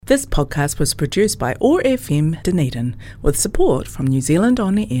This podcast was produced by OAR FM Dunedin with support from New Zealand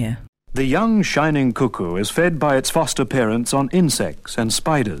On the Air. The young shining cuckoo is fed by its foster parents on insects and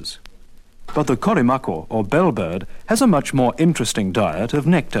spiders. But the korimako, or bellbird, has a much more interesting diet of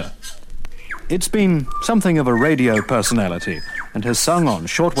nectar. It's been something of a radio personality and has sung on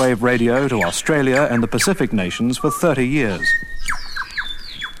shortwave radio to Australia and the Pacific nations for 30 years.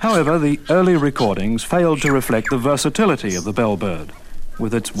 However, the early recordings failed to reflect the versatility of the bellbird,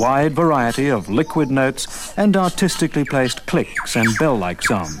 with its wide variety of liquid notes and artistically placed clicks and bell-like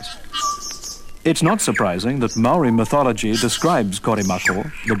sounds. It's not surprising that Maori mythology describes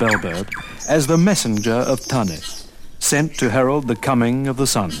korimako, the bellbird, as the messenger of Tane, sent to herald the coming of the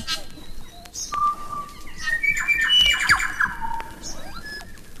sun.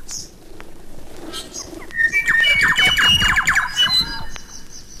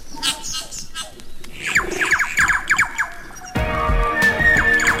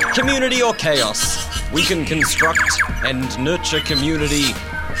 Community or chaos? We can construct and nurture community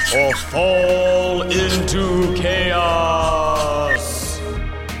or fall into chaos.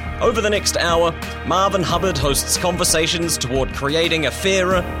 Over the next hour, Marvin Hubbard hosts conversations toward creating a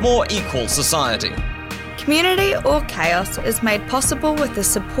fairer, more equal society. Community or Chaos is made possible with the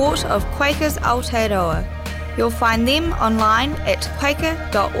support of Quakers Aotearoa. You'll find them online at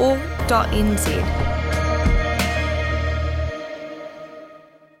quaker.org.nz.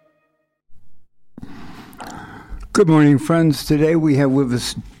 Good morning, friends. Today we have with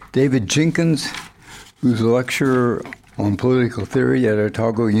us David Jenkins, who's a lecturer on political theory at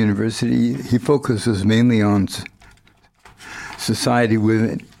Otago University. He focuses mainly on society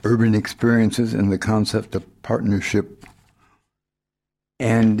with urban experiences and the concept of partnership.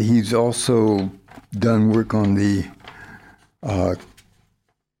 And he's also done work on the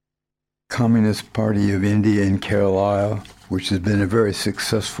Communist Party of India in Kerala, which has been a very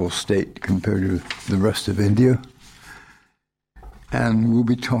successful state compared to the rest of India. And we'll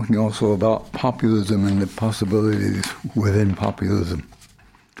be talking also about populism and the possibilities within populism.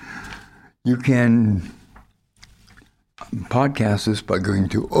 You can podcast this by going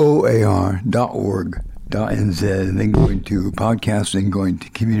to oar.org.nz and then going to podcast and going to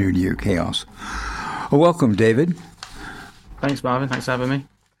community or chaos. Well, welcome, David. Thanks, Marvin. Thanks for having me.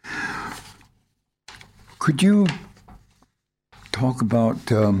 Could you talk about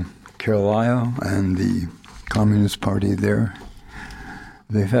Kerala and the Communist Party there?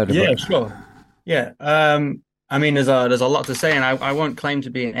 They've had sure. Yeah. I mean, there's a lot to say, and I won't claim to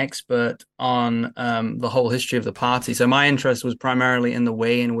be an expert on the whole history of the party. So my interest was primarily in the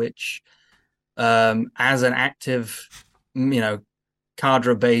way in which, as an active,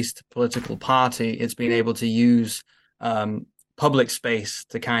 cadre-based political party, it's been able to use public space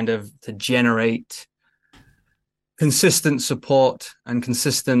to to generate consistent support and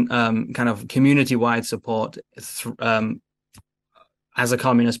consistent kind of community-wide support as a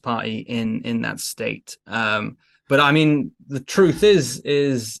communist party in that state. But I mean, the truth is,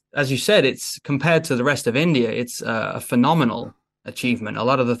 as you said, it's compared to the rest of India, it's a phenomenal achievement. A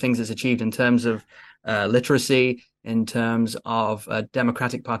lot of the things it's achieved in terms of literacy, in terms of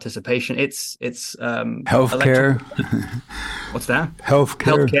democratic participation, it's healthcare. What's that?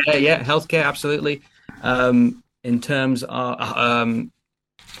 Healthcare, absolutely. In terms of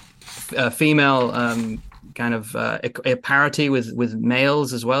female parity with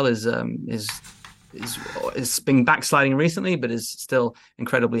males as well is been backsliding recently, but is still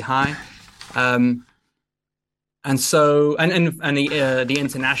incredibly high. And the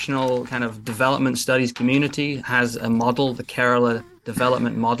international kind of development studies community has a model, the Kerala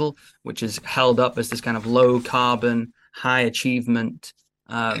development model, which is held up as this kind of low carbon, high achievement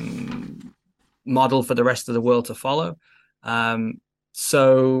model for the rest of the world to follow.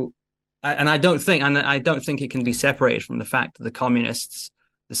 I don't think it can be separated from the fact that the communists,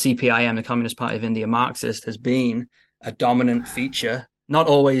 the CPIM, the Communist Party of India, Marxist, has been a dominant feature. Not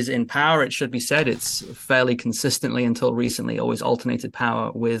always in power, it should be said. It's fairly consistently, until recently, always alternated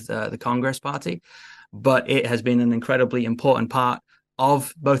power with the Congress Party. But it has been an incredibly important part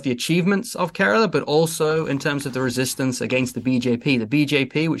of both the achievements of Kerala, but also in terms of the resistance against the BJP. The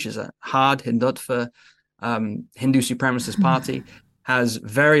BJP, which is a hard Hindutva Hindu supremacist party, has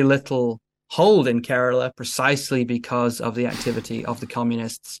very little hold in Kerala precisely because of the activity of the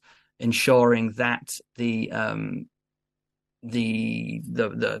communists ensuring that the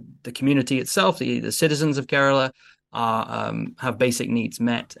community itself, the citizens of Kerala, have basic needs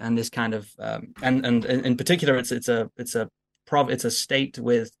met, and this kind of and in particular, it's a state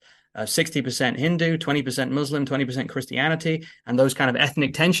with 60% Hindu, 20% Muslim, 20% Christianity, and those kind of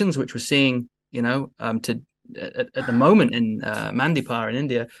ethnic tensions, which we're seeing, to at the moment in Mandipur in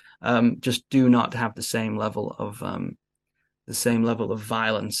India just do not have the same level of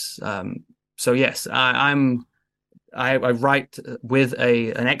violence. So yes, I write with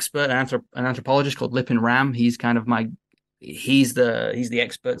an expert, an anthropologist called Lipin Ram. He's kind of he's the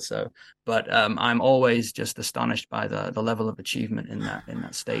expert. So, but I'm always just astonished by the level of achievement in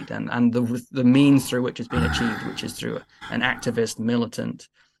that state and the means through which it's been achieved, which is through an activist, militant,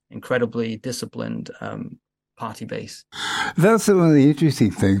 incredibly disciplined party base. That's one of the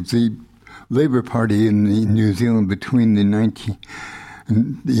interesting things. The Labour Party in New Zealand between the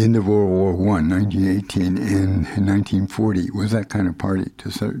end of World War I, 1918, and 1940 was that kind of party to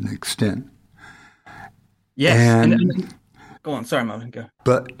a certain extent. Yes. And go on. Sorry, Marvin. Go.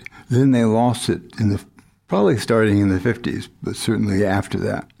 But then they lost it probably starting in the 50s, but certainly after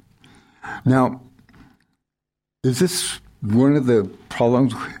that. Now, is this one of the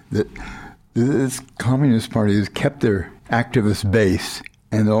problems that this Communist Party has kept their activist base,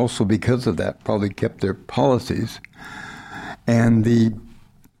 and also because of that probably kept their policies, and the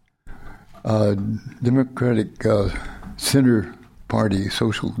Democratic Center Party,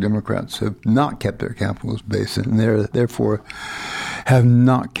 Social Democrats, have not kept their capitalist base, and therefore have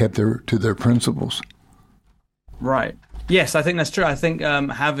not kept to their principles? Right. Yes, I think that's true. I think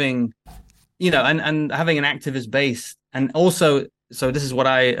having, and having an activist base, and also, so this is what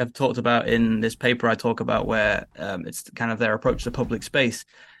I have talked about in this paper I talk about, where it's kind of their approach to public space.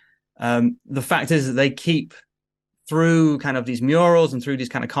 The fact is that they keep, through kind of these murals and through these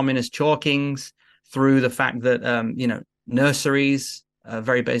kind of communist chalkings, through the fact that, nurseries,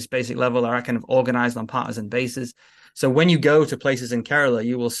 very basic level, are kind of organized on partisan basis. So when you go to places in Kerala,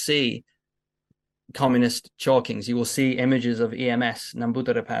 you will see communist chalkings. You will see images of EMS,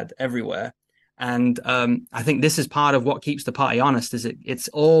 Namboodiripad, everywhere. And I think this is part of what keeps the party honest, is it's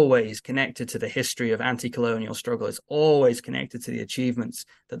always connected to the history of anti-colonial struggle. It's always connected to the achievements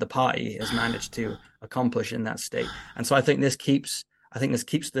that the party has managed to accomplish in that state. And so I think this keeps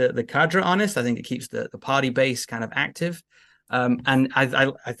the cadre honest. I think it keeps the party base kind of active. And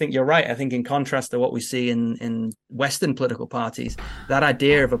I think you're right. I think in contrast to what we see in Western political parties, that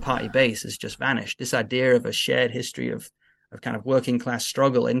idea of a party base has just vanished. This idea of a shared history of kind of working class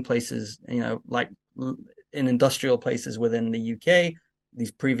struggle in places, like in industrial places within the UK,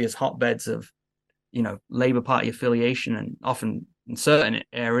 these previous hotbeds of, Labour Party affiliation, and often in certain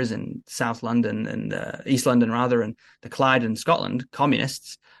areas in South London and East London rather, and the Clyde and Scotland,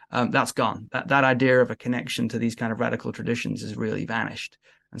 communists, that's gone. That idea of a connection to these kind of radical traditions has really vanished.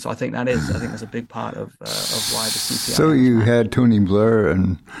 And so I think that's a big part of why the CPI. So you had Tony Blair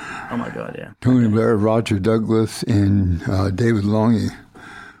and oh my God, yeah, Blair, Roger Douglas, and David Lange,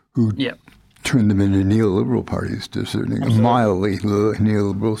 who turned them into neoliberal parties to a certain extent, mildly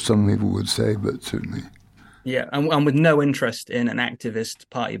neoliberal, some people would say, but certainly. Yeah, and with no interest in an activist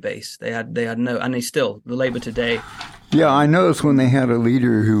party base, they had no, and they still, the Labour today. Yeah, I noticed when they had a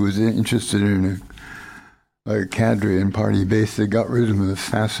leader who was interested in a cadre and party base, they got rid of him as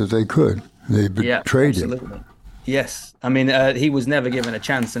fast as they could. They betrayed him. Yes, I mean he was never given a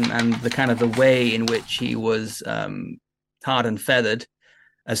chance, and the kind of the way in which he was tarred and feathered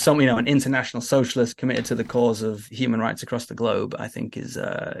as an international socialist committed to the cause of human rights across the globe, I think is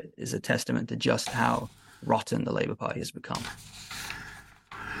a testament to just how rotten the Labour Party has become.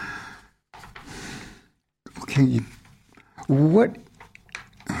 Okay, what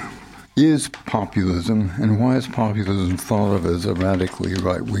is populism, and why is populism thought of as a radically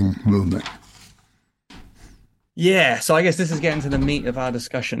right-wing movement? Yeah, so I guess this is getting to the meat of our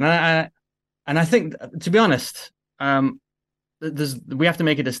discussion. And I think, to be honest, we have to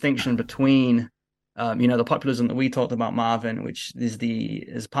make a distinction between, the populism that we talked about, Marvin, which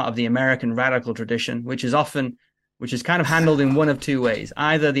is part of the American radical tradition, which is kind of handled in one of two ways.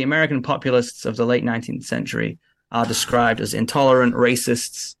 Either the American populists of the late 19th century are described as intolerant,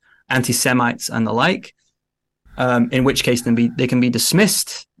 racists, anti-Semites, and the like, in which case they can be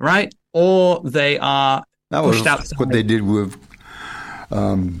dismissed, right? Or they are pushed out. What they did with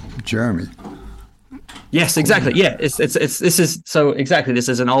Jeremy. Yes, exactly. Yeah, this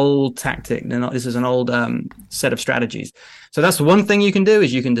is an old tactic. This is an old set of strategies. So that's one thing you can do,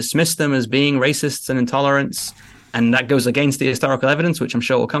 is you can dismiss them as being racists and intolerants, and that goes against the historical evidence, which I'm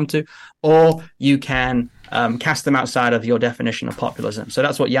sure we'll come to. Or you can cast them outside of your definition of populism. So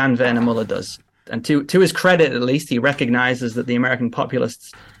that's what Jan Werner Müller does. And to his credit, at least, he recognizes that the American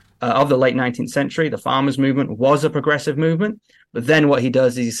populists of the late 19th century, the farmers' movement, was a progressive movement. But then what he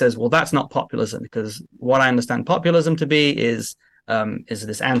does is he says, well, that's not populism, because what I understand populism to be is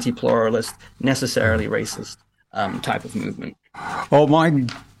this anti-pluralist, necessarily racist type of movement. Oh, my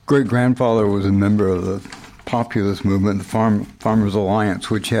great-grandfather was a member of the populist movement, the Farmers Alliance,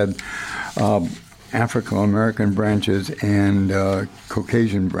 which had African-American branches and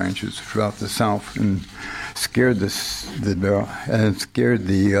Caucasian branches throughout the South, and scared the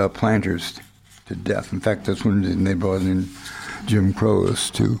planters to death. In fact, that's when they brought in Jim Crow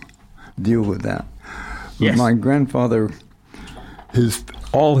to deal with that. Yes. My grandfather,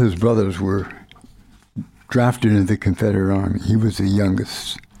 all his brothers were drafted into the Confederate Army. He was the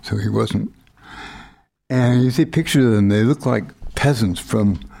youngest, so he wasn't. And you see pictures of them, they look like peasants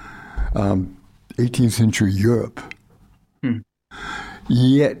from 18th century Europe.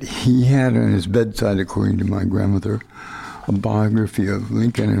 Yet he had on his bedside, according to my grandmother, a biography of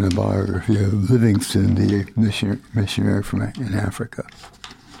Lincoln and a biography of Livingston, the missionary in Africa.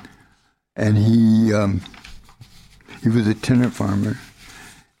 And he was a tenant farmer,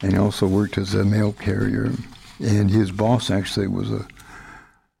 and he also worked as a mail carrier. And his boss actually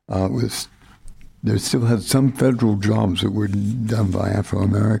they still had some federal jobs that were done by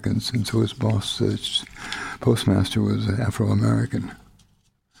Afro-Americans, and so his boss, his postmaster, was Afro-American.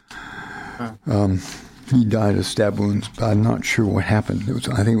 He died of stab wounds, but I'm not sure what happened.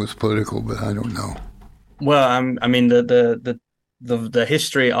 I think it was political, but I don't know. Well, I mean, the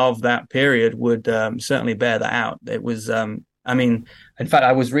history of that period would certainly bear that out. It was, in fact,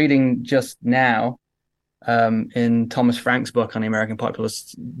 I was reading just now in Thomas Frank's book on the American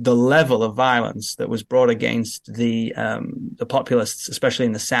populists, the level of violence that was brought against the populists, especially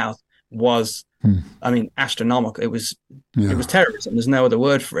in the South, was, astronomical. It was terrorism. There's no other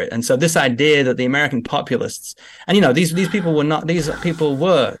word for it. And so this idea that the American populists, and these people were not,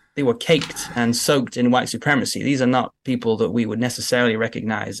 they were caked and soaked in white supremacy. These are not people that we would necessarily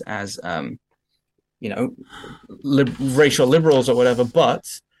recognize as, racial liberals or whatever, but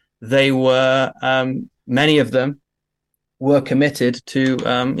they were, many of them were committed to,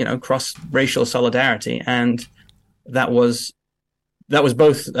 cross-racial solidarity. And that was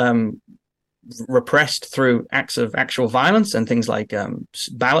both, repressed through acts of actual violence and things like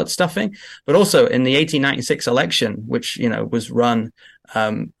ballot stuffing, but also in the 1896 election, which was run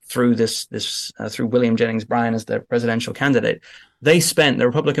through through William Jennings Bryan as their presidential candidate. The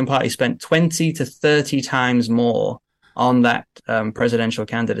Republican Party spent 20 to 30 times more on that presidential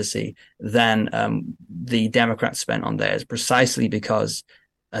candidacy than the Democrats spent on theirs, precisely because,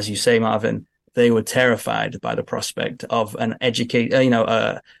 as you say, Marvin, they were terrified by the prospect of an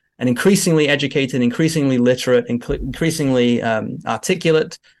increasingly educated, increasingly literate, increasingly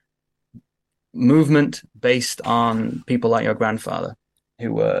articulate movement based on people like your grandfather,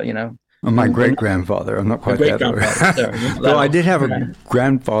 who were, my great-grandfather. I'm not quite that old. Well, I did have a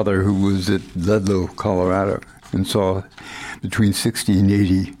grandfather who was at Ludlow, Colorado, and saw between 60 and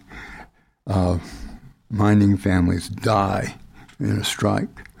 80 mining families die in a strike.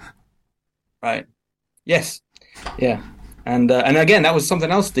 Right. Yes. Yeah. And again, that was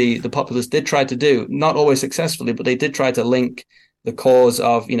something else the populists did try to do, not always successfully, but they did try to link the cause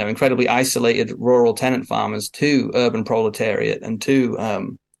of, incredibly isolated rural tenant farmers to urban proletariat and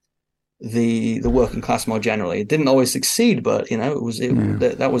to the working class more generally. It didn't always succeed, but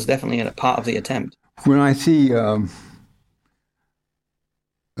that was definitely a part of the attempt. When I see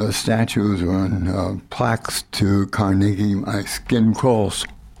statues on plaques to Carnegie, my skin crawls.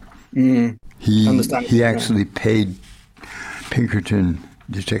 He actually paid Pinkerton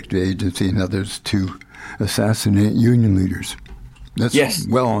Detective Agency and others to assassinate union leaders. That's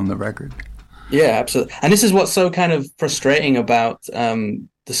well on the record. Yeah, absolutely. And this is what's so kind of frustrating about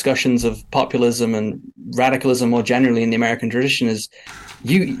discussions of populism and radicalism more generally in the American tradition is,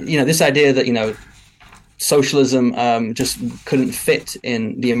 this idea that, socialism just couldn't fit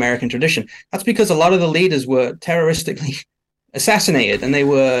in the American tradition. That's because a lot of the leaders were terroristically assassinated, and they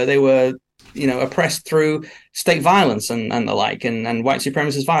were oppressed through state violence and the like, and white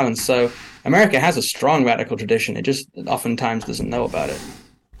supremacist violence. So America has a strong radical tradition. It just oftentimes doesn't know about it.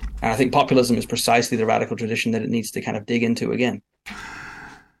 And I think populism is precisely the radical tradition that it needs to kind of dig into again.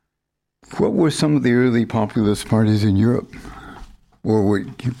 What were some of the early populist parties in Europe, or were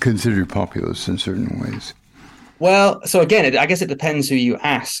considered populist in certain ways? Well, so again, I guess it depends who you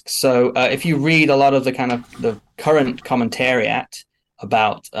ask. So if you read a lot of the kind of the current commentariat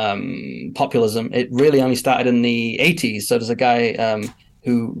about populism, it really only started in the 80s. So there's a guy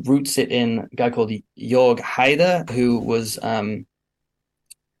who roots it in a guy called Jörg Haider, who was an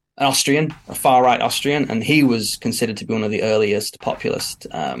Austrian, a far-right Austrian, and he was considered to be one of the earliest populist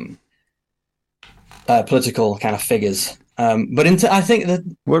political kind of figures. I think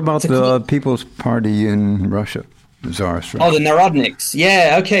that. What about the People's Party in Russia, Tsarist Russia? Oh, the Narodniks.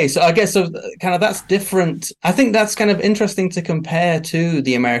 Yeah. Okay. So I guess kind of that's different. I think that's kind of interesting to compare to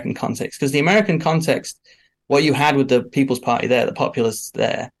the American context, because the American context what you had with the People's Party there, the populists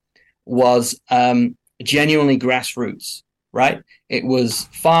there, was genuinely grassroots, right? It was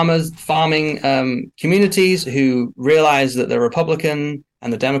farming communities who realized that the Republican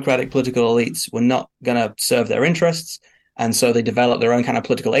and the Democratic political elites were not going to serve their interests. And so they developed their own kind of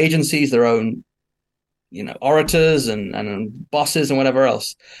political agencies, their own, orators and bosses and whatever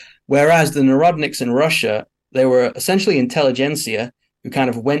else. Whereas the Narodniks in Russia, they were essentially intelligentsia who kind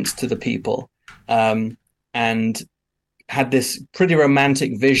of went to the people and had this pretty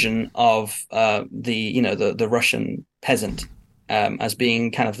romantic vision of the Russian peasant as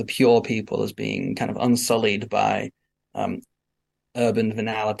being kind of the pure people, as being kind of unsullied by urban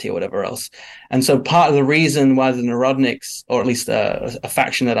venality or whatever else. And so part of the reason why the Narodniks, or at least a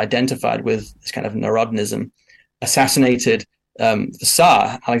faction that identified with this kind of Narodnism, assassinated the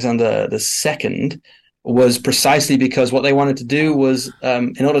Tsar, Alexander II, was precisely because what they wanted to do was,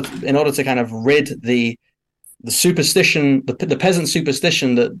 in order to kind of rid the superstition, the peasant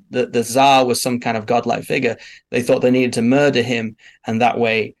superstition that the Tsar was some kind of godlike figure, they thought they needed to murder him and that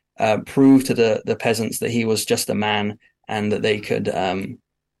way prove to the peasants that he was just a man and that they could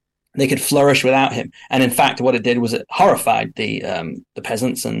flourish without him. And in fact, what it did was it horrified the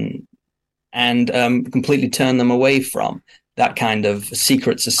peasants and completely turned them away from that kind of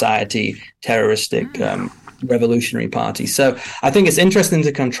secret society, terroristic revolutionary party. So I think it's interesting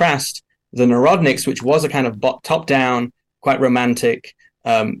to contrast the Narodniks, which was a kind of top-down, quite romantic,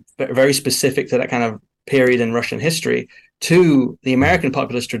 very specific to that kind of period in Russian history, to the American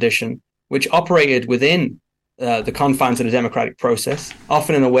populist tradition, which operated within the confines of the democratic process,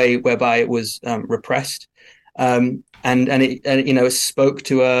 often in a way whereby it was repressed, and it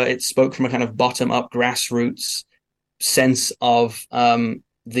spoke from a kind of bottom-up grassroots sense of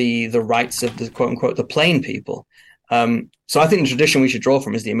the rights of the quote unquote the plain people. So I think the tradition we should draw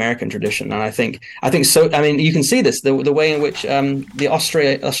from is the American tradition, and I think so. I mean, you can see this the way in which the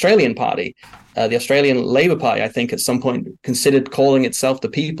Australian Party, the Australian Labor Party, I think at some point considered calling itself the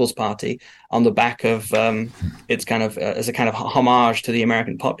People's Party on the back of its kind of as a kind of homage to the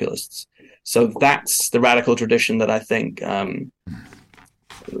American populists. So that's the radical tradition that I think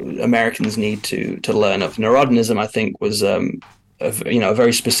Americans need to learn of. Narodnism, I think, was a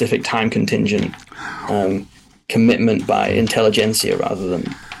very specific time contingent commitment by intelligentsia rather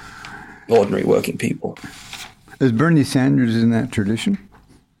than ordinary working people. Is Bernie Sanders in that tradition?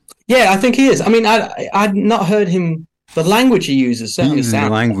 Yeah, I think he is. I mean, I'd not heard him. The language he uses certainly uses the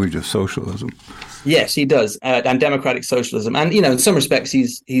language of socialism. Yes, he does, and democratic socialism. And in some respects,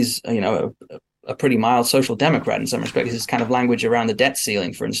 he's a pretty mild social democrat. In some respects, his kind of language around the debt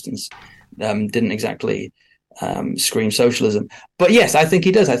ceiling, for instance, didn't exactly scream socialism. But yes, I think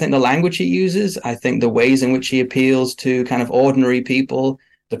he does. I think the language he uses, I think the ways in which he appeals to kind of ordinary people,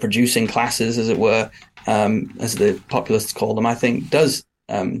 the producing classes, as it were, as the populists call them, I think does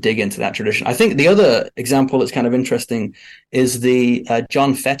dig into that tradition. I think the other example that's kind of interesting is the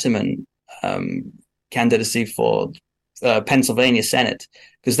John Fetterman candidacy for Pennsylvania Senate,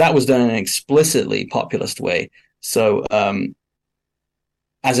 because that was done in an explicitly populist way. So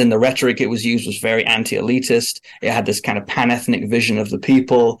as in the rhetoric it was used was very anti-elitist. It had this kind of pan-ethnic vision of the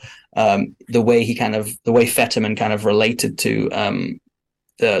people. The way Fetterman kind of related to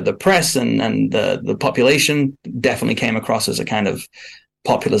the press and the population definitely came across as a kind of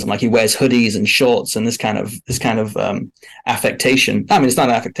populism. Like he wears hoodies and shorts and this kind of affectation. I mean, it's not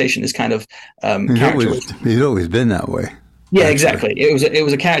an affectation. It's kind of he's always been that way. Yeah, exactly. It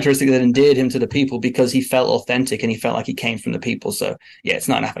was a characteristic that endeared him to the people because he felt authentic and he felt like he came from the people. So yeah, it's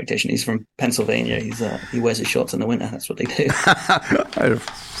not an affectation. He's from Pennsylvania. He wears his shorts in the winter. That's what they do. I had a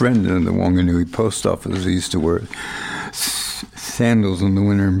friend in the Wanganui post office who used to wear sandals in the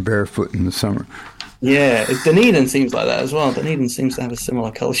winter and barefoot in the summer. Yeah, Dunedin seems like that as well. Dunedin seems to have a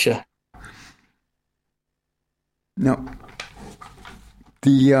similar culture. Now,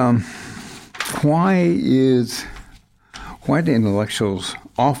 why do intellectuals,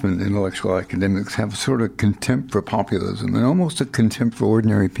 often intellectual academics, have a sort of contempt for populism and almost a contempt for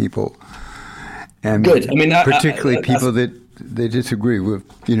ordinary people? And good. I mean, particularly people that they disagree with,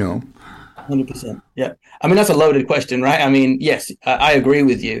 100%. Yeah. I mean, that's a loaded question, right? I mean, yes, I agree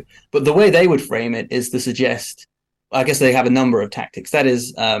with you. But the way they would frame it is to suggest, I guess they have a number of tactics. That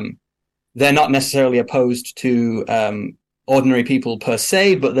is, they're not necessarily opposed to ordinary people per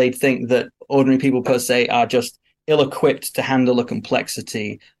se, but they think that ordinary people per se are just ill-equipped to handle the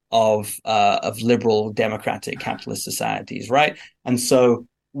complexity of liberal, democratic, capitalist societies, right? And so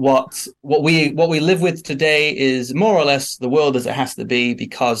what we live with today is more or less the world as it has to be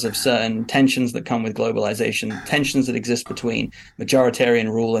because of certain tensions that come with globalization, tensions that exist between majoritarian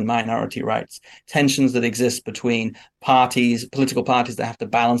rule and minority rights, tensions that exist between political parties that have to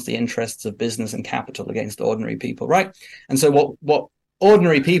balance the interests of business and capital against ordinary people, right? And so what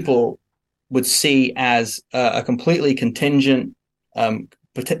ordinary people would see as a completely contingent,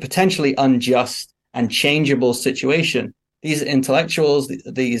 potentially unjust and changeable situation, these intellectuals,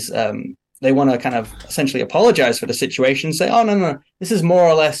 they want to kind of essentially apologize for the situation, say, oh, no, this is more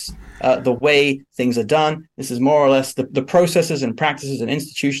or less the way things are done. This is more or less the processes and practices and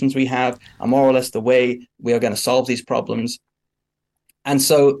institutions we have are more or less the way we are going to solve these problems. And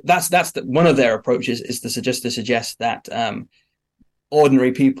so that's one of their approaches is to suggest that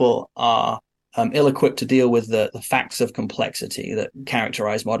ordinary people are ill-equipped to deal with the facts of complexity that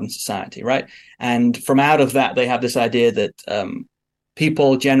characterize modern society, right? And from out of that, they have this idea that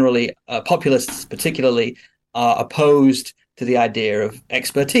people generally, populists particularly, are opposed to the idea of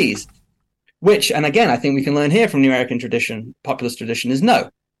expertise, which, and again, I think we can learn here from the American tradition, populist tradition, is no.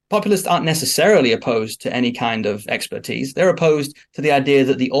 Populists aren't necessarily opposed to any kind of expertise. They're opposed to the idea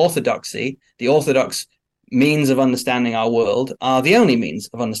that the orthodox means of understanding our world are the only means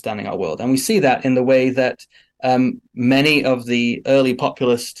of understanding our world. And we see that in the way that many of the early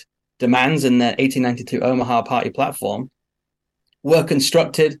populist demands in the 1892 Omaha Party platform were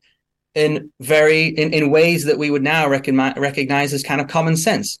constructed in ways that we would now recognize as kind of common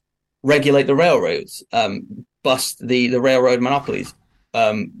sense. Regulate the railroads, bust the railroad monopolies,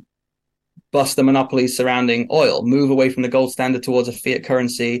 bust the monopolies surrounding oil, move away from the gold standard towards a fiat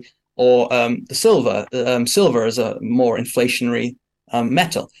currency, or the silver as a more inflationary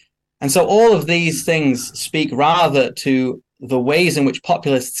metal. And so all of these things speak rather to the ways in which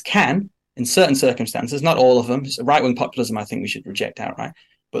populists can, in certain circumstances, not all of them, right-wing populism I think we should reject outright,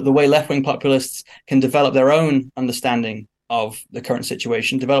 but the way left-wing populists can develop their own understanding of the current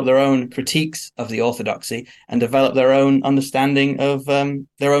situation, develop their own critiques of the orthodoxy, and develop their own understanding of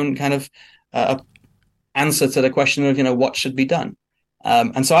their own kind of answer to the question of, what should be done.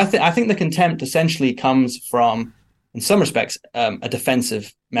 And so I think the contempt essentially comes from, in some respects, a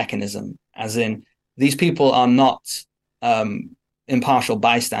defensive mechanism, as in these people are not impartial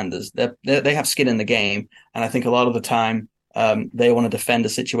bystanders. They have skin in the game, and I think a lot of the time they want to defend a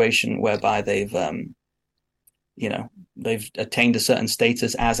situation whereby they've attained a certain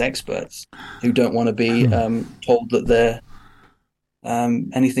status as experts who don't want to be told that they're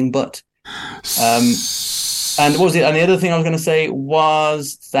anything but. And what was it? And the other thing I was going to say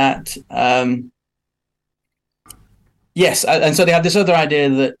was that, yes, and so they have this other idea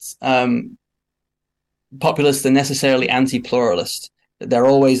that populists are necessarily anti-pluralist, that they're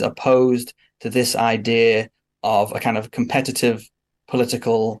always opposed to this idea of a kind of competitive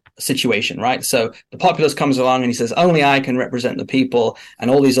political situation, right? So the populist comes along and he says, only I can represent the people,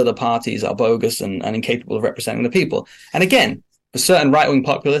 and all these other parties are bogus and incapable of representing the people. And again, for certain right-wing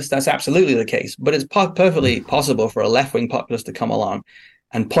populists, that's absolutely the case. But it's perfectly possible for a left-wing populist to come along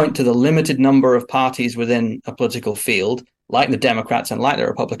and point to the limited number of parties within a political field, like the Democrats and like the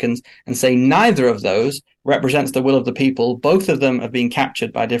Republicans, and say neither of those represents the will of the people. Both of them have been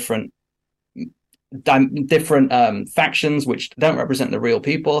captured by different factions which don't represent the real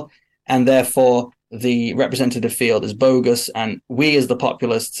people, and therefore the representative field is bogus, and we as the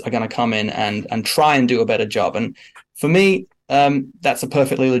populists are going to come in and try and do a better job. And for me, that's a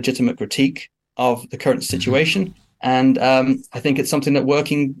perfectly legitimate critique of the current situation. And I think it's something that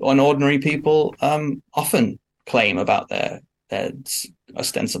working on ordinary people often claim about their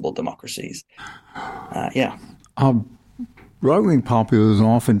ostensible democracies. Right-wing populism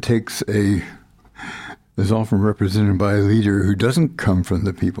often is often represented by a leader who doesn't come from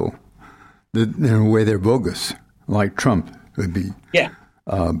the people. In a way, they're bogus, like Trump would be. Yeah.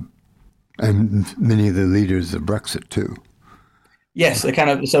 And many of the leaders of Brexit, too. Yes,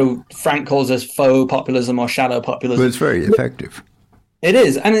 so Frank calls this faux populism or shadow populism. But it's very effective. It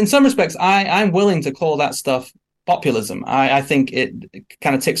is. And in some respects, I'm willing to call that stuff populism. I think it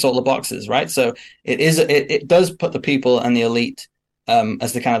kind of ticks all the boxes, right? So it does put the people and the elite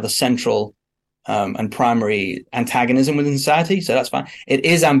as the kind of the central and primary antagonism within society. So that's fine. It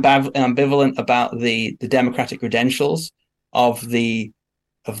is ambivalent about the democratic credentials of the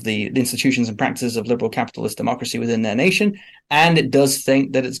institutions and practices of liberal capitalist democracy within their nation. And it does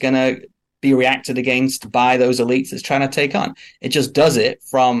think that it's going to be reacted against by those elites it's trying to take on. It just does it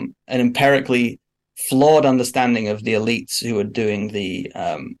from an empirically flawed understanding of the elites who are doing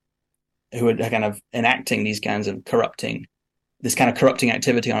who are kind of enacting this kind of corrupting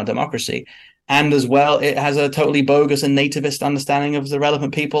activity on a democracy. And as well, it has a totally bogus and nativist understanding of the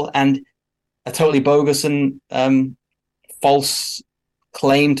relevant people, and a totally bogus and false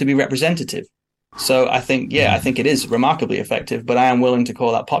claim to be representative. So I think it is remarkably effective, but I am willing to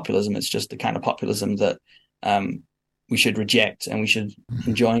call that populism. It's just the kind of populism that we should reject, and we should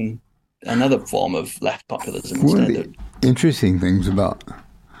enjoin another form of left populism One instead. of the interesting things about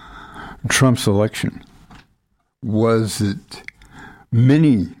Trump's election was that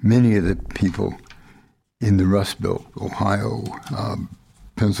many of the people in the Rust Belt, Ohio,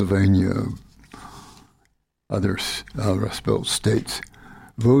 Pennsylvania, other Rust Belt states,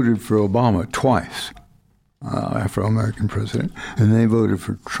 voted for Obama twice, Afro-American president, and they voted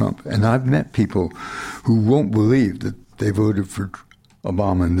for Trump. And I've met people who won't believe that they voted for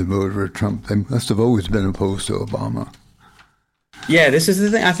Obama and they voted for Trump. They must have always been opposed to Obama. Yeah, this is the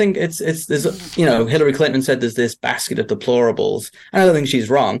thing. I think there's Hillary Clinton said there's this basket of deplorables. And I don't think she's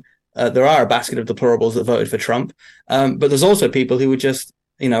wrong. There are a basket of deplorables that voted for Trump. But there's also people who were just,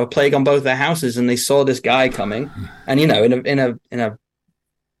 a plague on both their houses, and they saw this guy coming, and in a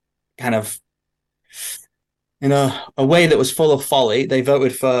kind of a way that was full of folly, they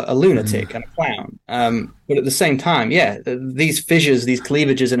voted for a lunatic and a clown. But at the same time, these fissures, these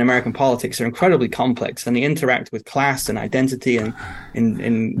cleavages in American politics are incredibly complex, and they interact with class and identity and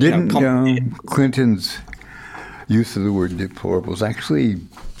Clinton's use of the word deplorables actually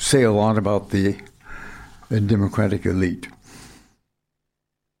say a lot about the Democratic elite?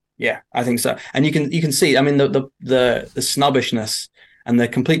 Yeah, I think so. And you can see, I mean, the snobbishness and the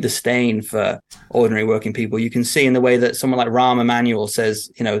complete disdain for ordinary working people. You can see in the way that someone like Rahm Emanuel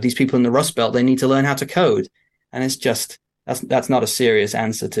says, these people in the Rust Belt, they need to learn how to code. And it's just, that's not a serious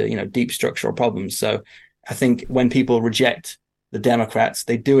answer to, deep structural problems. So I think when people reject the Democrats,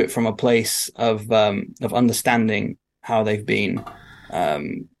 they do it from a place of understanding how they've been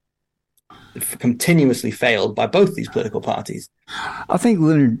continuously failed by both these political parties. I think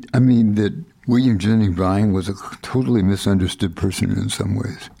that William Jennings Bryan was a totally misunderstood person in some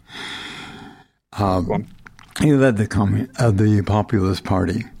ways. He led the Populist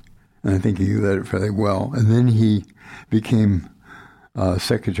Party, and I think he led it fairly well. And then he became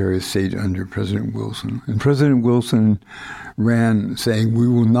Secretary of State under President Wilson. And President Wilson ran saying, "We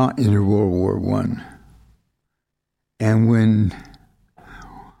will not enter World War I." And when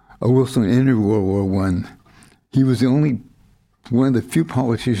Wilson entered World War I, he was one of the few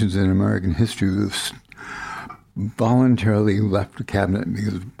politicians in American history who voluntarily left the cabinet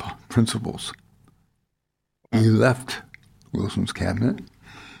because of principles. He left Wilson's cabinet,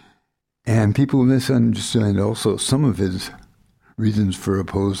 and people misunderstood also some of his reasons for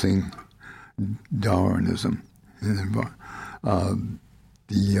opposing Darwinism,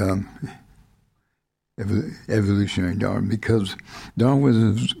 evolutionary Darwin, because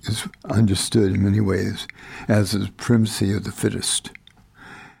Darwinism is understood in many ways as the primacy of the fittest.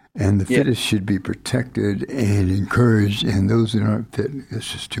 And the fittest should be protected and encouraged, and those that aren't fit,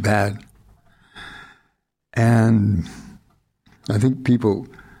 it's just too bad. And I think people,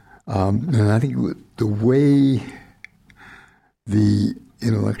 and I think the way the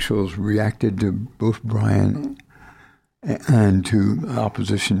intellectuals reacted to both Bryan and to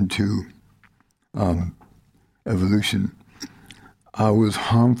opposition to evolution was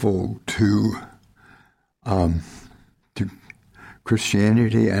harmful to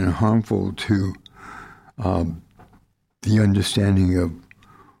Christianity and harmful to the understanding of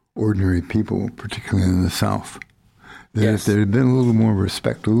ordinary people, particularly in the South. That if there had been a little more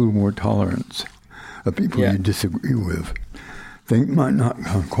respect, a little more tolerance of people you disagree with, things might not have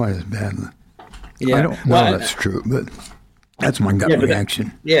gone quite as badly. Yeah. I don't know that's true, but that's my gut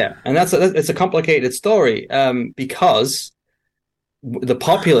reaction. And it's a complicated story because the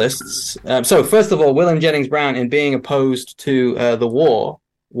populists. So first of all, William Jennings Bryan, in being opposed to the war,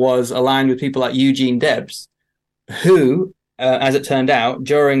 was aligned with people like Eugene Debs, who, as it turned out,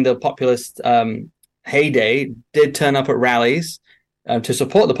 during the populist heyday, did turn up at rallies to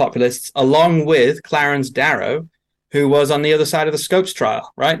support the populists, along with Clarence Darrow, who was on the other side of the Scopes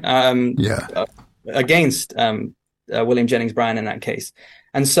trial, right? Against William Jennings Bryan in that case.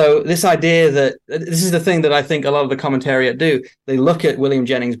 And so this idea that this is the thing that I think a lot of the commentariat do. They look at William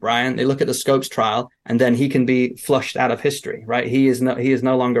Jennings Bryan, they look at the Scopes trial, and then he can be flushed out of history, right? He is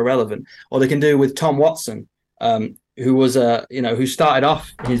no longer relevant. Or they can do with Tom Watson, who was who started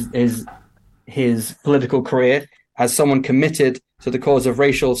off his political career as someone committed to the cause of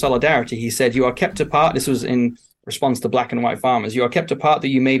racial solidarity. He said, "You are kept apart." This was in response to black and white farmers. "You are kept apart that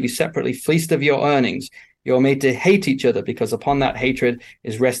you may be separately fleeced of your earnings. You are made to hate each other because upon that hatred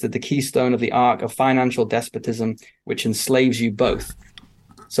is rested the keystone of the ark of financial despotism, which enslaves you both."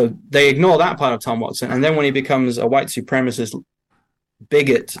 So they ignore that part of Tom Watson. And then when he becomes a white supremacist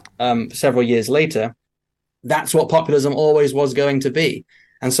bigot several years later, that's what populism always was going to be.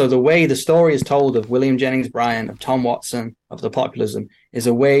 And so the way the story is told of William Jennings Bryan, of Tom Watson, of the populism, is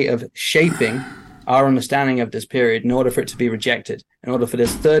a way of shaping our understanding of this period in order for it to be rejected, in order for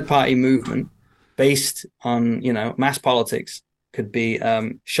this third-party movement based on, mass politics could be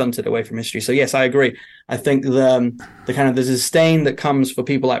shunted away from history. So yes, I agree. I think the kind of the disdain that comes for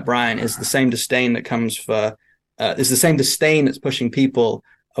people like Bryan is the same disdain that comes for is the same disdain that's pushing people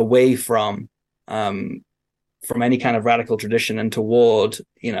away from any kind of radical tradition and toward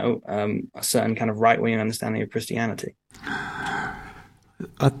a certain kind of right-wing understanding of Christianity.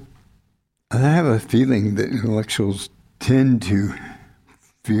 I have a feeling that intellectuals tend to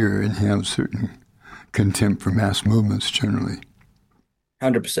fear and have certain contempt for mass movements generally.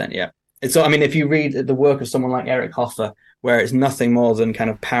 100%, yeah. It's, I mean, if you read the work of someone like Eric Hoffer, where it's nothing more than kind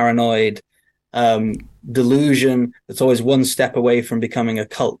of paranoid delusion that's always one step away from becoming a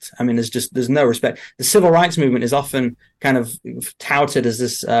cult. I mean, there's no respect. The civil rights movement is often kind of touted as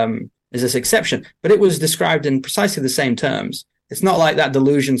this exception, but it was described in precisely the same terms. It's not like that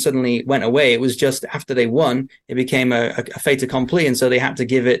delusion suddenly went away. It was just after they won, it became a fait accompli, and so they had to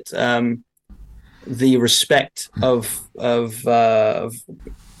give it the respect of an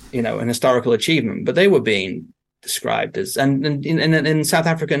historical achievement. But they were being described as, and in South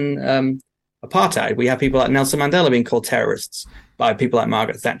African apartheid, we have people like Nelson Mandela being called terrorists by people like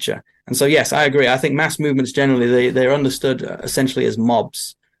Margaret Thatcher. And so, yes, I agree. I think mass movements generally they're understood essentially as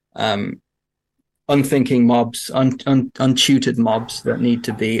mobs. Unthinking mobs, untutored mobs that need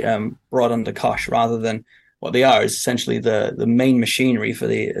to be brought under cosh, rather than what they are is essentially the main machinery for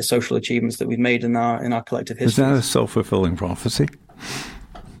the social achievements that we've made in our collective history. Is that a self-fulfilling prophecy?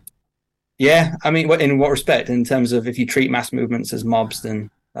 Yeah, I mean, in what respect? In terms of if you treat mass movements as mobs,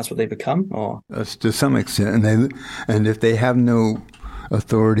 then that's what they become, or to some extent, and if they have no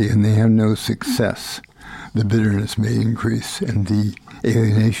authority and they have no success, the bitterness may increase and the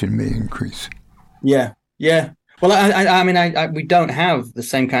alienation may increase. Yeah. Well, I mean, we don't have the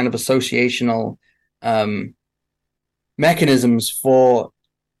same kind of associational mechanisms for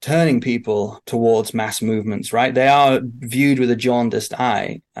turning people towards mass movements, right? They are viewed with a jaundiced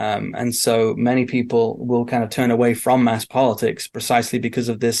eye, and so many people will kind of turn away from mass politics precisely because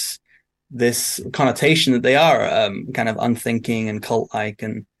of this connotation that they are kind of unthinking and cult-like,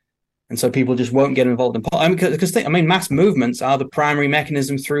 and so people just won't get involved in politics. Because mass movements are the primary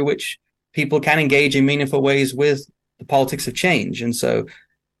mechanism through which people can engage in meaningful ways with the politics of change. And so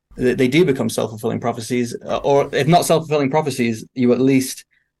they do become self-fulfilling prophecies, or if not self-fulfilling prophecies, you at least,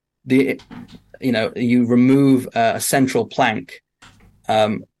 you remove a central plank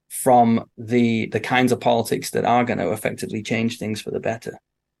from the kinds of politics that are going to effectively change things for the better.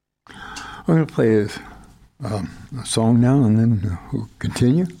 We're going to play a song now, and then we'll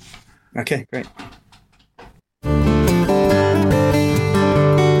continue. Okay, great.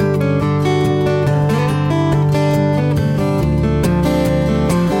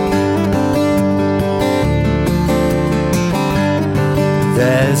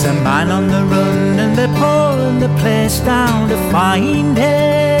 There's a man on the run and they're pulling the place down to find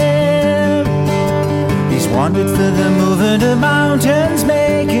him. He's wandered for the moving to mountains,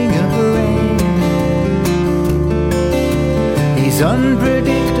 making a parade. He's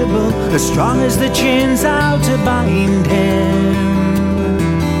unpredictable, as strong as the chains out to bind him.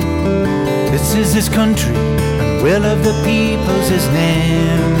 This is his country, and will of the people's his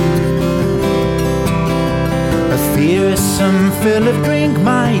name. A fearsome fill of drink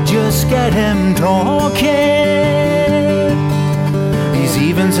might just get him talking. He's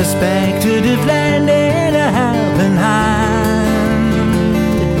even suspected of lending a helping hand.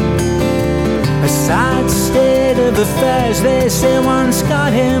 A sad state of affairs, they say, once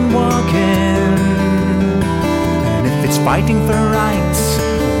got him walking. And if it's fighting for rights,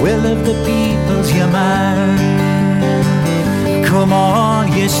 will of the people's your man. Come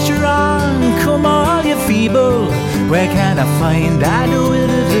on, you're strong, come on, you're feeble. Where can I find that will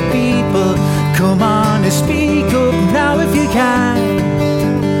of the people? Come on and speak up now if you can.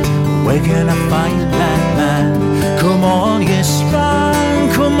 Where can I find that man? Come on, you're strong,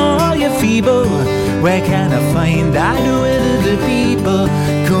 come on, you're feeble. Where can I find that will of the people?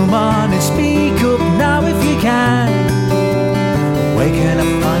 Come on and speak up now if you can. Where can I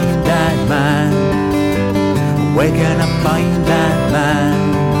find that man? Where can I find that man?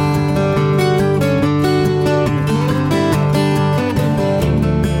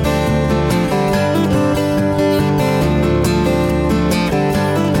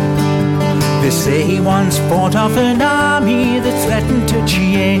 This say he once fought off an army that threatened to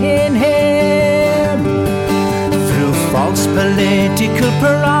chain him. Threw false political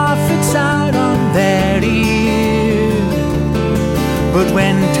prophets out on their ear. But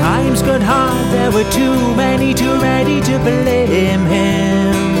when times got hard, there were too many too ready to blame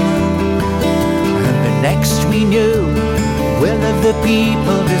him. And the next we knew, will of the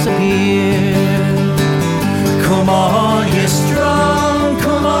people disappeared. Come on, you strong,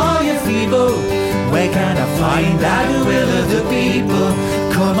 come on, you feeble. Where can I find that will of the people?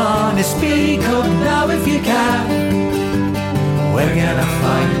 Come on and speak up now if you can. Where can I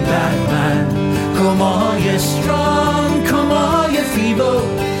find that man? Come on, you strong, come on, you feeble.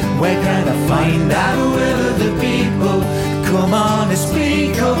 Where can I find that will of the people? Come on and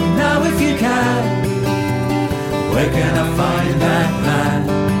speak up now if you can. Where can I find that man?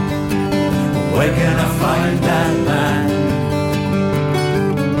 Where can I find that man?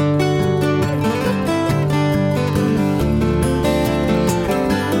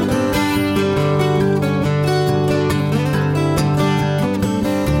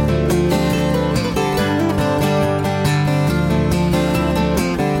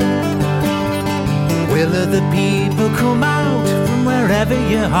 Will of the people come out from wherever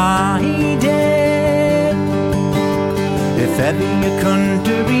you're hiding? If ever your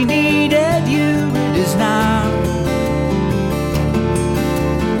country needed you, it is now.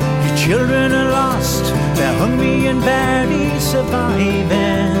 Your children are lost, they're hungry and barely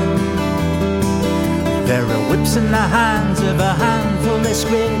surviving. There are whips in the hands of a handful they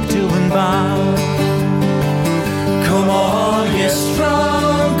scrape to and bow. Come on, you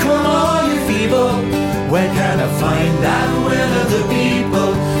strong, come on, you feeble. Where can I find that will of the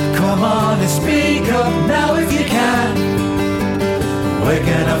people? Come on and speak up now if you can. Where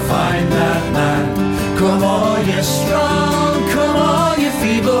can I find that man? Come on, you're strong, come on, you're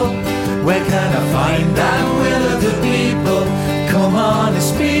feeble. Where can I find that will of the people? Come on and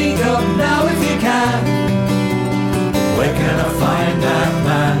speak up now if you can. Where can I find that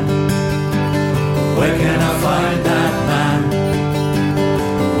man? Where can I find that man?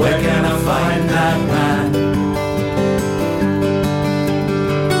 Where can I find that man?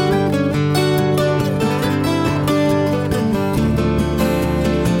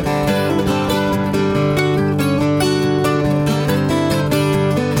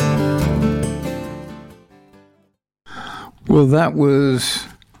 Well, that was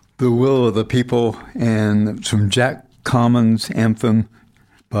The Will of the People and from Jack Common's anthem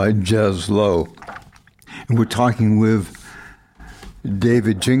by Jez Lowe. And we're talking with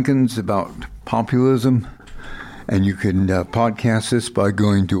David Jenkins about populism, and you can podcast this by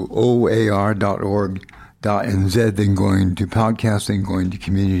going to oar.org.nz, then going to podcast, then going to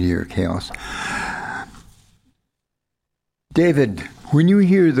community or chaos. David, when you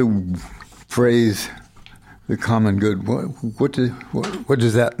hear the phrase the common good, what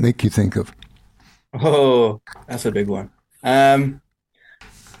does that make you think of? Oh, that's a big one.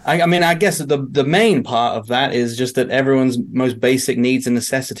 I mean, I guess the main part of that is just that everyone's most basic needs and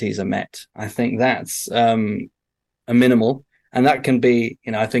necessities are met. I think that's a minimal, and that can be,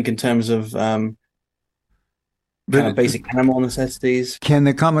 I think in terms of kind of basic animal necessities. Can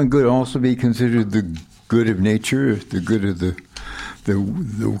the common good also be considered the good of nature, the good of the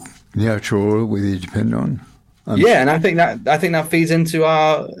natural world we depend on? Yeah, and I think that feeds into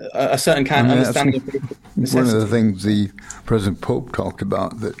a certain kind of understanding of necessity. One of the things the present Pope talked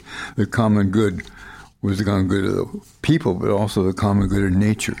about, that the common good was the common good of the people, but also the common good of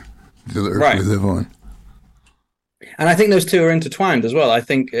nature, the earth we live on. And I think those two are intertwined as well. I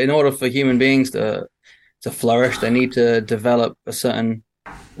think in order for human beings to flourish, they need to develop a certain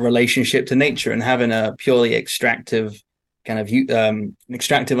relationship to nature, and having a purely extractive kind of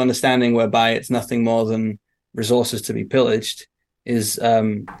extractive understanding whereby it's nothing more than resources to be pillaged is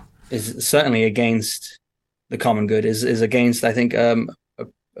certainly against the common good, is against, I think, a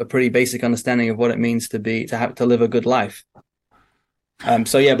pretty basic understanding of what it means to live a good life.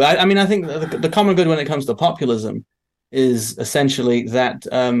 But I think the common good when it comes to populism is essentially that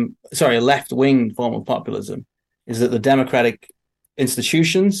a left-wing form of populism is that the democratic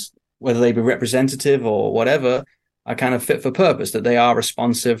institutions, whether they be representative or whatever, are kind of fit for purpose, that they are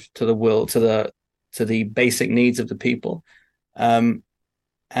responsive to the will, to the basic needs of the people. And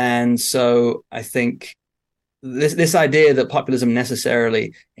so I think this idea that populism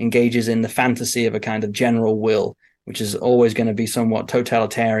necessarily engages in the fantasy of a kind of general will, which is always going to be somewhat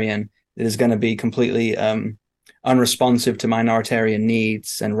totalitarian, that is going to be completely unresponsive to minoritarian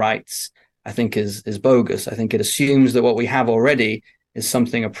needs and rights, I think is bogus. I think it assumes that what we have already is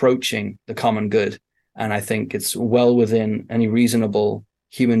something approaching the common good. And I think it's well within any reasonable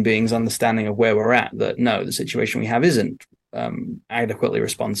human beings' understanding of where we're at, that no, the situation we have isn't adequately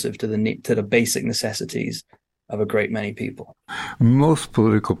responsive to the basic necessities of a great many people. Most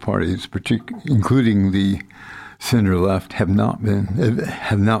political parties, including the center left, have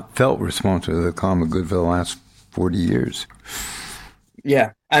not felt responsive to the common good for the last 40 years.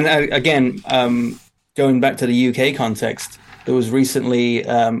 Yeah, and again, going back to the UK context, there was recently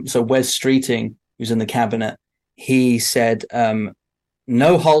so Wes Streeting, who's in the cabinet, he said,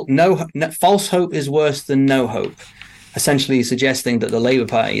 "No false hope is worse than no hope," essentially suggesting that the Labour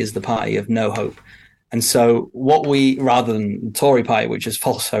Party is the party of no hope. And so rather than the Tory party, which is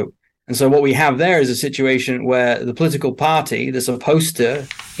false hope. And so what we have there is a situation where the political party that's supposed to,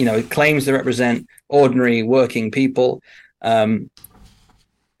 claims to represent ordinary working people,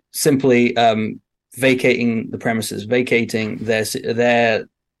 simply vacating the premises, vacating their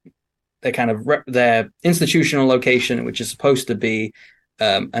institutional location, which is supposed to be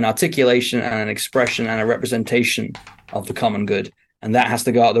an articulation and an expression and a representation of the common good. And that has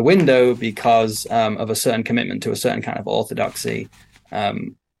to go out the window because of a certain commitment to a certain kind of orthodoxy,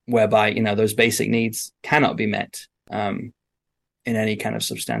 whereby, those basic needs cannot be met in any kind of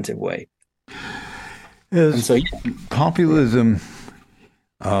substantive way. Populism,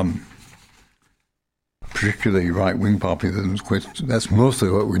 particularly right-wing populism, that's mostly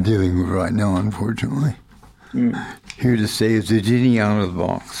what we're dealing with right now, unfortunately. Here to say is the genie out of the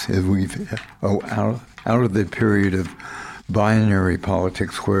box, as we've out of the period of binary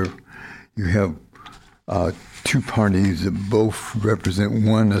politics where you have two parties that both represent,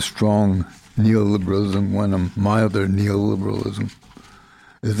 one a strong neoliberalism, one a milder neoliberalism.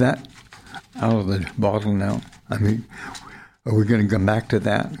 Is that out of the bottle now? I mean, are we going to come back to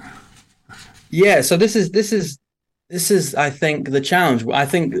that? Yeah, so this is I think the challenge. I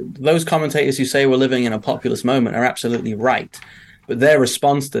think those commentators who say we're living in a populist moment are absolutely right, but their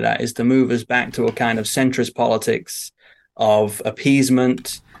response to that is to move us back to a kind of centrist politics of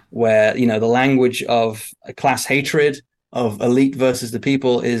appeasement, where the language of a class hatred of elite versus the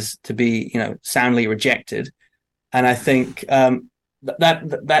people is to be soundly rejected. And I think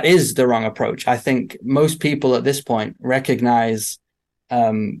that is the wrong approach. I think most people at this point recognize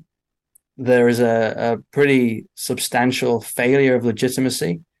there is a pretty substantial failure of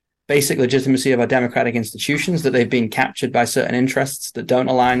legitimacy, basic legitimacy of our democratic institutions, that they've been captured by certain interests that don't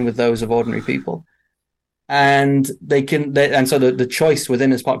align with those of ordinary people. And so the choice within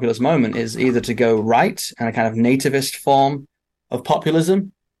this populist moment is either to go right and a kind of nativist form of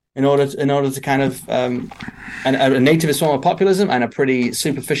populism in order to kind of a nativist form of populism and a pretty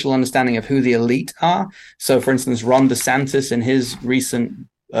superficial understanding of who the elite are. So, for instance, Ron DeSantis, in his recent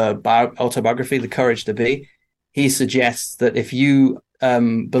autobiography, The Courage to Be, he suggests that if you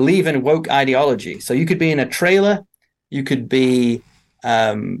believe in woke ideology, so you could be in a trailer, you could be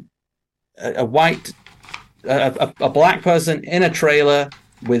a black person in a trailer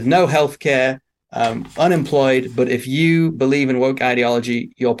with no health care, unemployed, but if you believe in woke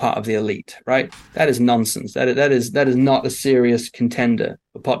ideology, you're part of the elite, right? That is nonsense. That is not a serious contender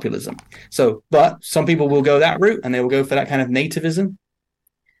for populism. So, but some people will go that route and they will go for that kind of nativism.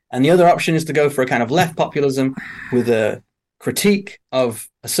 And the other option is to go for a kind of left populism with a critique of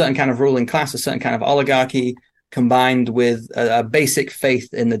a certain kind of ruling class, a certain kind of oligarchy, combined with a basic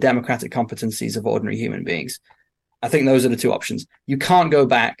faith in the democratic competencies of ordinary human beings. I think those are the two options. You can't go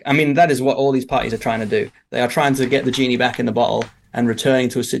back. I mean, that is what all these parties are trying to do. They are trying to get the genie back in the bottle and returning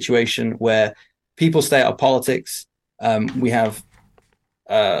to a situation where people stay out of politics. We have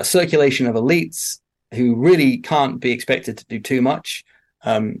a circulation of elites who really can't be expected to do too much.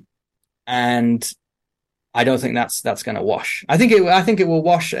 And I don't think that's going to wash. I think it will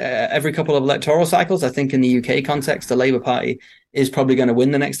wash every couple of electoral cycles. I think in the UK context, the Labour Party is probably going to win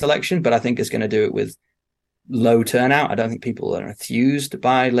the next election, but I think it's going to do it with low turnout. I don't think people are enthused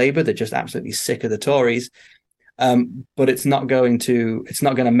by Labour. They're just absolutely sick of the Tories. But it's not going to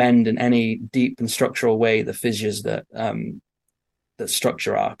mend in any deep and structural way the fissures that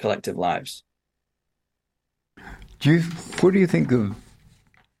structure our collective lives. What do you think of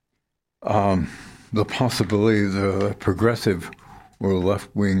the possibilities of a progressive or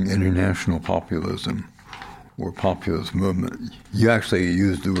left-wing international populism or populist movement? You actually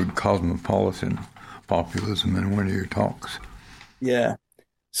used the word cosmopolitan populism in one of your talks. Yeah.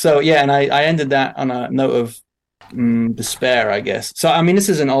 So, yeah, and I ended that on a note of despair, I guess. So, I mean, this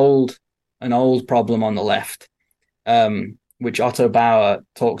is an old problem on the left, which Otto Bauer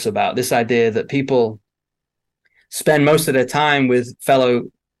talks about, this idea that people spend most of their time with fellow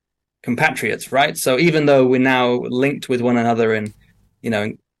compatriots, right? So even though we're now linked with one another in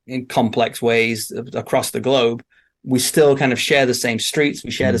complex ways across the globe, we still kind of share the same streets,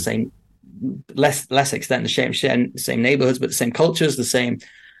 we share the same, less extent, the same neighborhoods, but the same cultures, the same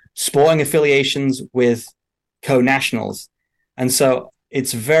sporting affiliations with co-nationals. And so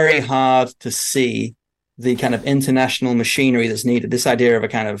it's very hard to see the kind of international machinery that's needed, this idea of a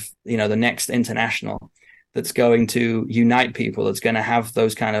kind of, the next international that's going to unite people, that's going to have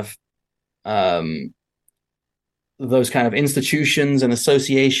those kind of institutions and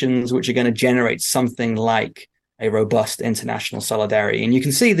associations which are going to generate something like a robust international solidarity. And you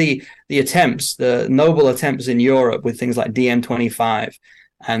can see the noble attempts in Europe with things like DiEM25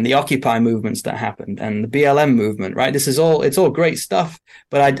 and the Occupy movements that happened and the BLM movement, right? It's all great stuff,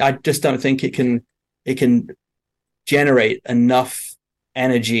 but I just don't think it can generate enough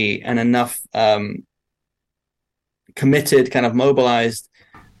energy and enough committed, kind of mobilized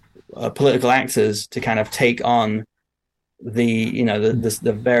political actors to kind of take on the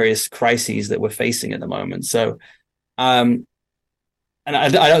various crises that we're facing at the moment. So, and I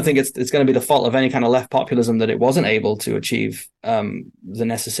don't think it's going to be the fault of any kind of left populism that it wasn't able to achieve the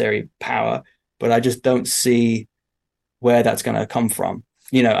necessary power, but I just don't see where that's going to come from.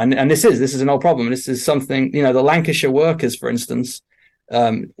 And this is an old problem. This is something, the Lancashire workers, for instance,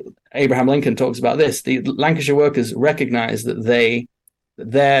 Abraham Lincoln talks about this. The Lancashire workers recognized that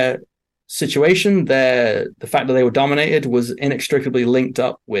their situation, the fact that they were dominated was inextricably linked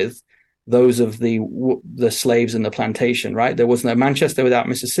up with those of the slaves in the plantation, right? There was no Manchester without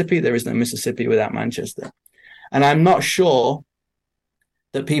Mississippi. There is no Mississippi without Manchester. And I'm not sure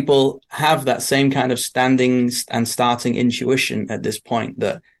that people have that same kind of standing and starting intuition at this point,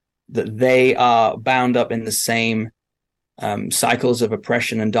 that they are bound up in the same cycles of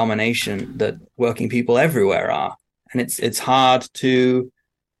oppression and domination that working people everywhere are. And it's hard to,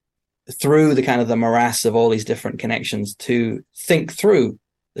 through the kind of the morass of all these different connections, to think through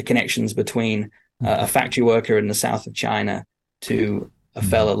the connections between a factory worker in the south of China to a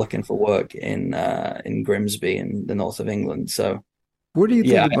fella looking for work in Grimsby in the north of England. So, what do you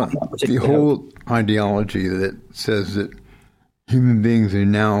think about the whole ideology that says that human beings are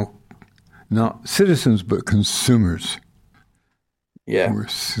now not citizens but consumers? Yeah, we're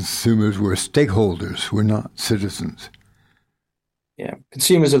consumers. We're stakeholders. We're not citizens. Yeah,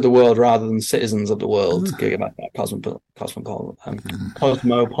 consumers of the world rather than citizens of the world. Going about that cosmopolitan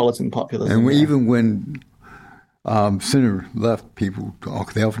populism. And even when center left people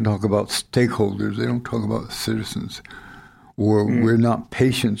talk, they often talk about stakeholders. They don't talk about citizens. Or we're not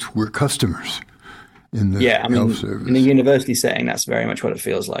patients. We're customers in the health service. In a university setting, that's very much what it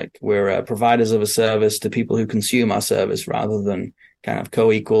feels like. We're providers of a service to people who consume our service rather than kind of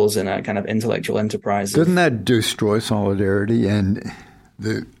co-equals in a kind of intellectual enterprise. Doesn't that destroy solidarity and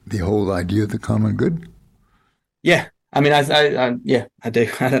the whole idea of the common good? Yeah. I mean, I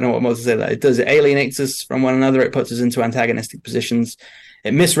do. I don't know what more to say that. It does. It alienates us from one another. It puts us into antagonistic positions.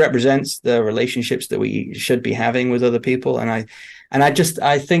 It misrepresents the relationships that we should be having with other people. And I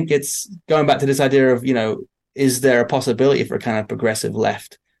think it's going back to this idea of, is there a possibility for a kind of progressive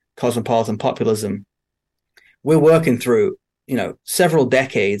left cosmopolitan populism? We're working through, several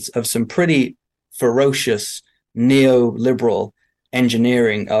decades of some pretty ferocious neoliberal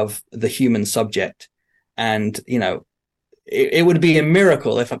engineering of the human subject. And, it would be a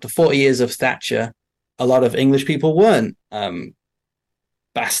miracle if after 40 years of Thatcher, a lot of English people weren't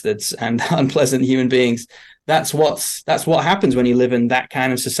bastards and unpleasant human beings. That's what happens when you live in that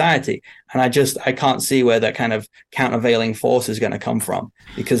kind of society. And I can't see where that kind of countervailing force is going to come from,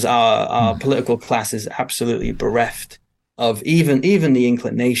 because our political class is absolutely bereft of even the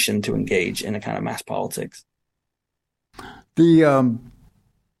inclination to engage in a kind of mass politics. Well,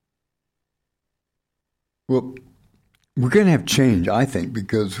 we're going to have change, I think,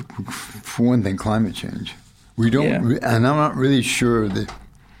 because for one thing, climate change. We don't, and I'm not really sure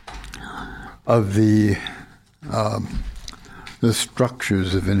of the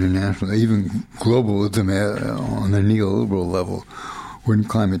structures of international, even globalism on the neoliberal level, when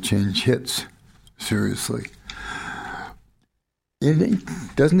climate change hits seriously.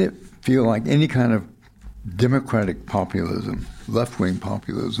 Doesn't it feel like any kind of democratic populism, left-wing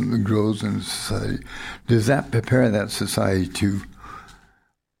populism that grows in society, does that prepare that society to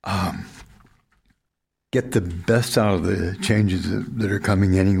get the best out of the changes that are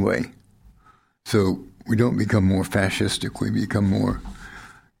coming anyway? So we don't become more fascistic, we become more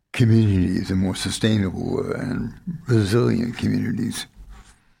communities and more sustainable and resilient communities.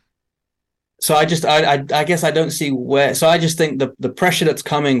 So I guess I don't see where. So I just think the pressure that's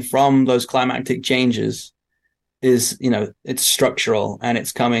coming from those climatic changes is, it's structural, and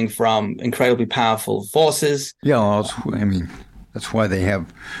it's coming from incredibly powerful forces. Yeah, that's why they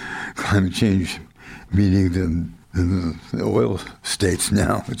have climate change meetings in the oil states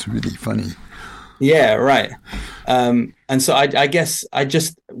now. It's really funny. Yeah, right. And so I guess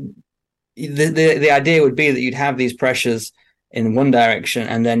the idea would be that you'd have these pressures in one direction,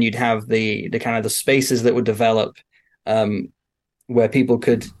 and then you'd have the kind of the spaces that would develop where people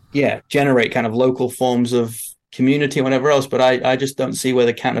could, generate kind of local forms of community and whatever else. But I just don't see where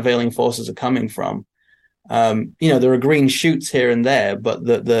the countervailing forces are coming from. There are green shoots here and there, but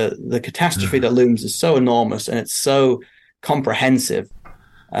the catastrophe that looms is so enormous and it's so comprehensive.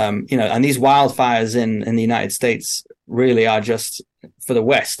 And these wildfires in the United States really are just for the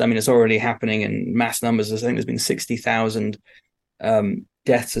West. I mean, it's already happening in mass numbers. I think there's been 60,000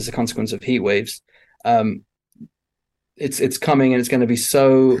 deaths as a consequence of heat waves. It's coming, and it's going to be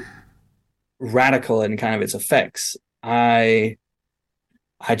so radical in kind of its effects. I'm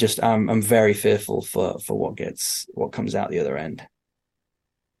very fearful for what comes out the other end.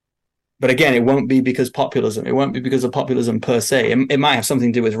 But again, it won't be because populism. It won't be because of populism per se. It might have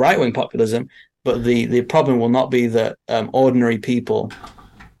something to do with right-wing populism, but the problem will not be that ordinary people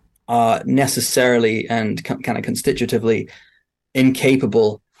are necessarily and kind of constitutively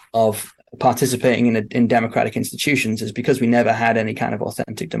incapable of participating in democratic institutions. Is because we never had any kind of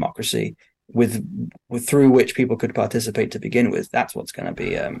authentic democracy with through which people could participate to begin with. That's what's going to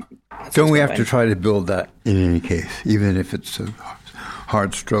be. Don't we have to try to build that in any case, even if it's a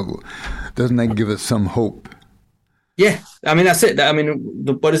hard struggle? Doesn't that give us some hope? Yeah, I mean, that's it. I mean,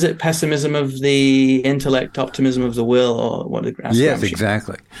 what is it? Pessimism of the intellect, optimism of the will, or what? Yes,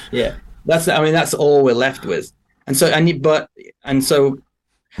 exactly. Yeah, that's all we're left with. And so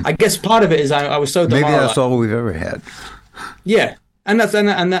I guess part of it is I was so demoralized. Maybe that's all we've ever had. Yeah, and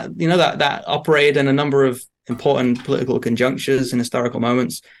that operated in a number of important political conjunctures and historical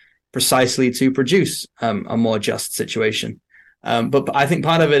moments, precisely to produce a more just situation. But I think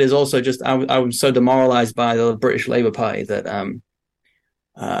part of it is also just I was so demoralized by the British Labour Party that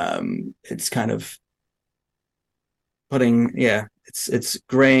it's kind of putting it's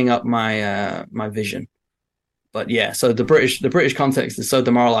graying up my vision. But yeah, so the British context is so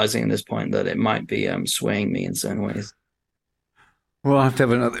demoralizing at this point that it might be swaying me in certain ways. Well, I'll have to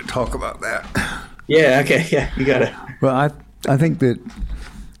have another talk about that. Yeah. Okay. Yeah, you got it. Well, I think that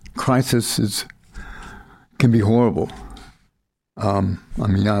crisis can be horrible. My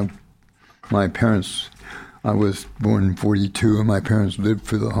parents, I was born in 1942, and my parents lived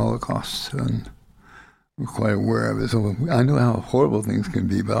through the Holocaust, and we're quite aware of it. So I know how horrible things can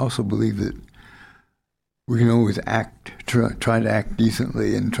be, but I also believe that we can always try to act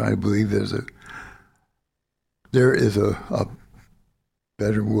decently, and try to believe there is a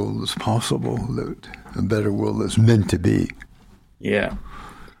better world that's possible, a better world that's meant to be. Yeah.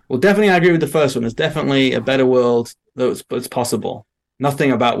 Well, definitely I agree with the first one. There's definitely a better world that's possible.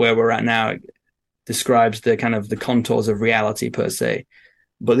 Nothing about where we're at now describes the kind of the contours of reality per se.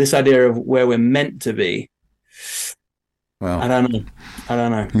 But this idea of where we're meant to be, well, I don't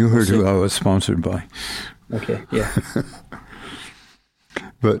know. You heard who I was sponsored by. Okay, yeah.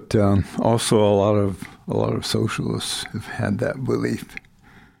 But also a lot of socialists have had that belief,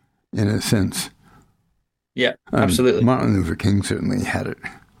 in a sense. Yeah, absolutely. Martin Luther King certainly had it.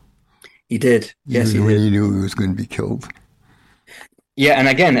 He did. Yes, he did. When he knew he was going to be killed. Yeah, and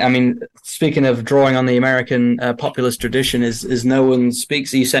again, I mean, speaking of drawing on the American populist tradition, is no one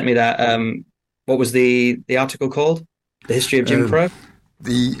speaks. You sent me that. What was the article called? The History of Jim Crow?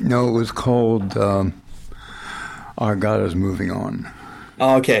 It was called Our God is Moving On.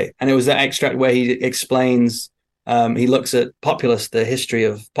 Oh, okay. And it was that extract where he explains, he looks at the history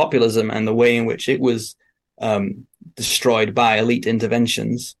of populism and the way in which it was destroyed by elite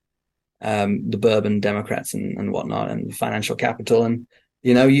interventions, the Bourbon Democrats and whatnot, and financial capital. And,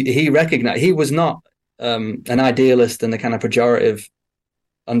 he recognized he was not an idealist in the kind of pejorative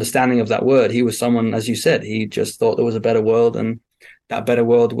understanding of that word. He was someone, as you said, he just thought there was a better world, and that better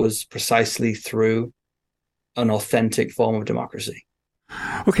world was precisely through an authentic form of democracy.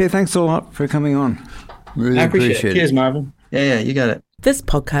 Okay, thanks a lot for coming on. Really I appreciate it. Cheers, Marvin. Yeah, you got it. This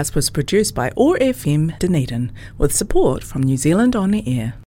podcast was produced by OAR FM Dunedin with support from New Zealand On the Air.